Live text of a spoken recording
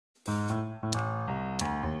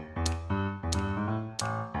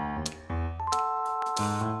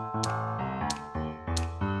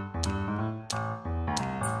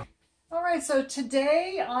right, so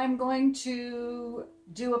today I'm going to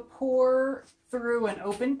do a pour through an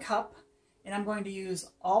open cup, and I'm going to use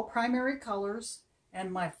all primary colors.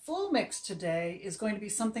 And my flow mix today is going to be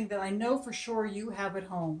something that I know for sure you have at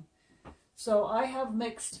home. So I have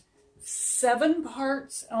mixed 7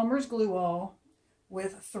 parts Elmer's glue all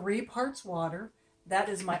with 3 parts water. That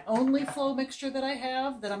is my only flow mixture that I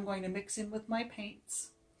have that I'm going to mix in with my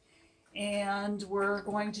paints. And we're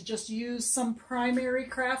going to just use some primary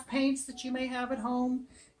craft paints that you may have at home.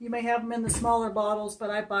 You may have them in the smaller bottles, but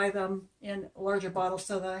I buy them in larger bottles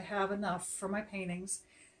so that I have enough for my paintings.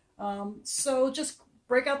 So just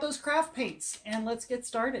break out those craft paints and let's get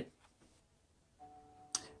started.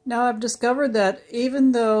 Now I've discovered that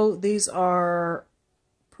even though these are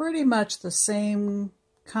pretty much the same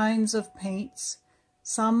kinds of paints,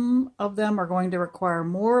 some of them are going to require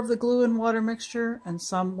more of the glue and water mixture and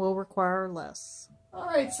some will require less.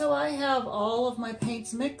 Alright, so I have all of my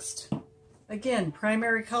paints mixed. Again,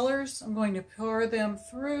 primary colors, I'm going to pour them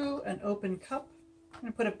through an open cup. I'm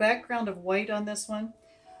going to put a background of white on this one.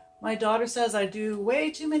 My daughter says I do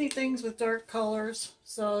way too many things with dark colors,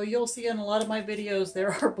 so you'll see in a lot of my videos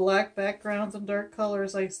there are black backgrounds and dark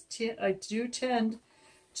colors. I do tend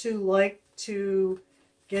to like to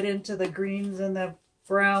get into the greens and the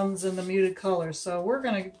browns and the muted colors. So we're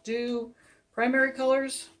going to do primary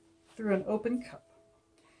colors through an open cup.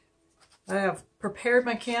 I have prepared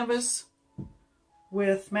my canvas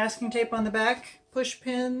with masking tape on the back, push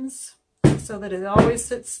pins, so that it always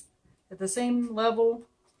sits at the same level.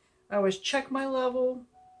 I always check my level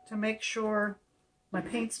to make sure my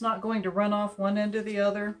paint's not going to run off one end or the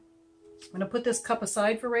other. I'm going to put this cup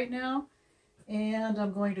aside for right now, and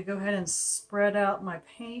I'm going to go ahead and spread out my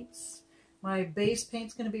paints. My base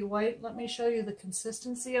paint's going to be white. Let me show you the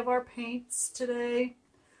consistency of our paints today.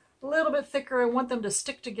 A little bit thicker. I want them to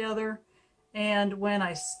stick together, and when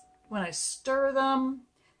I stir them,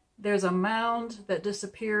 there's a mound that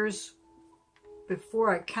disappears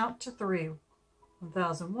before I count to 3.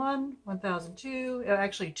 1001, 1002,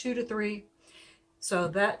 actually 2 to 3. So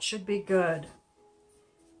that should be good.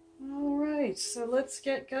 All right, so let's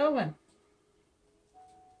get going.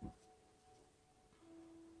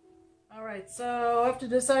 All right, so I have to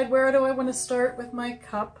decide where do I want to start with my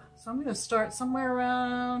cup. So I'm going to start somewhere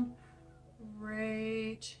around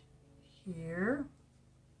right here.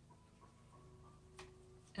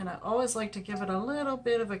 And I always like to give it a little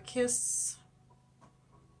bit of a kiss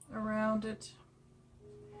around it.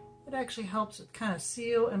 It actually helps it kind of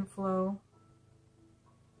seal and flow.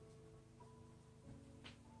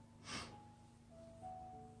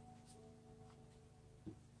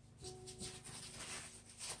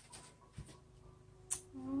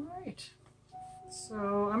 Alright,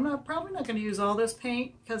 so I'm probably not going to use all this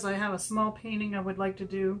paint because I have a small painting I would like to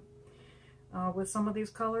do with some of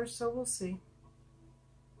these colors, so we'll see.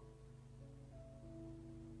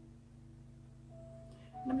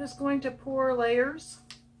 I'm just going to pour layers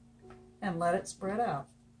and let it spread out.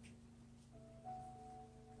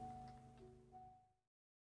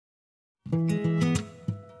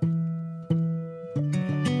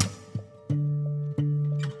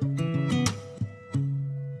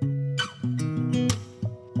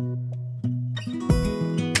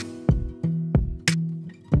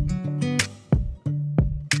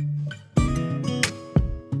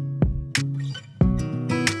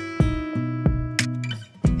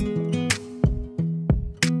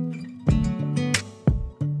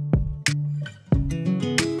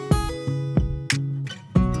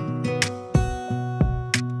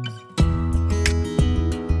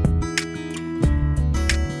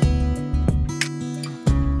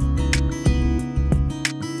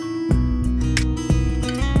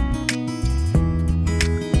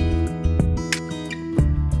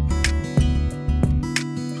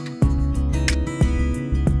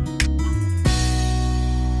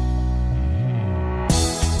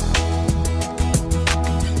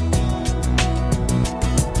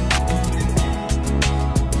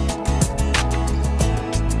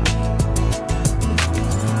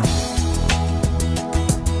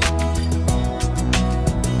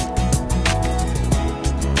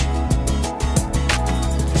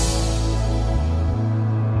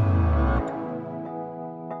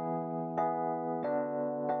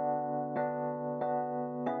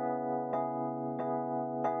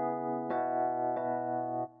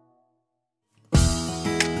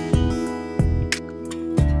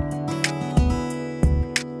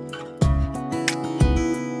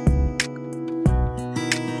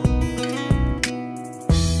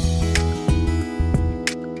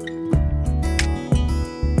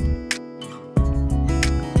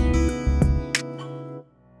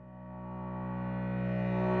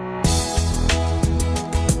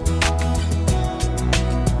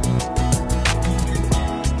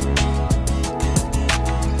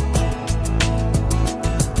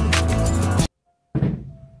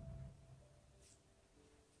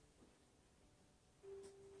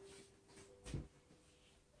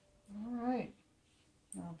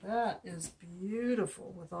 is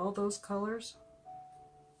beautiful with all those colors.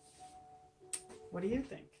 What do you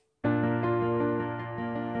think?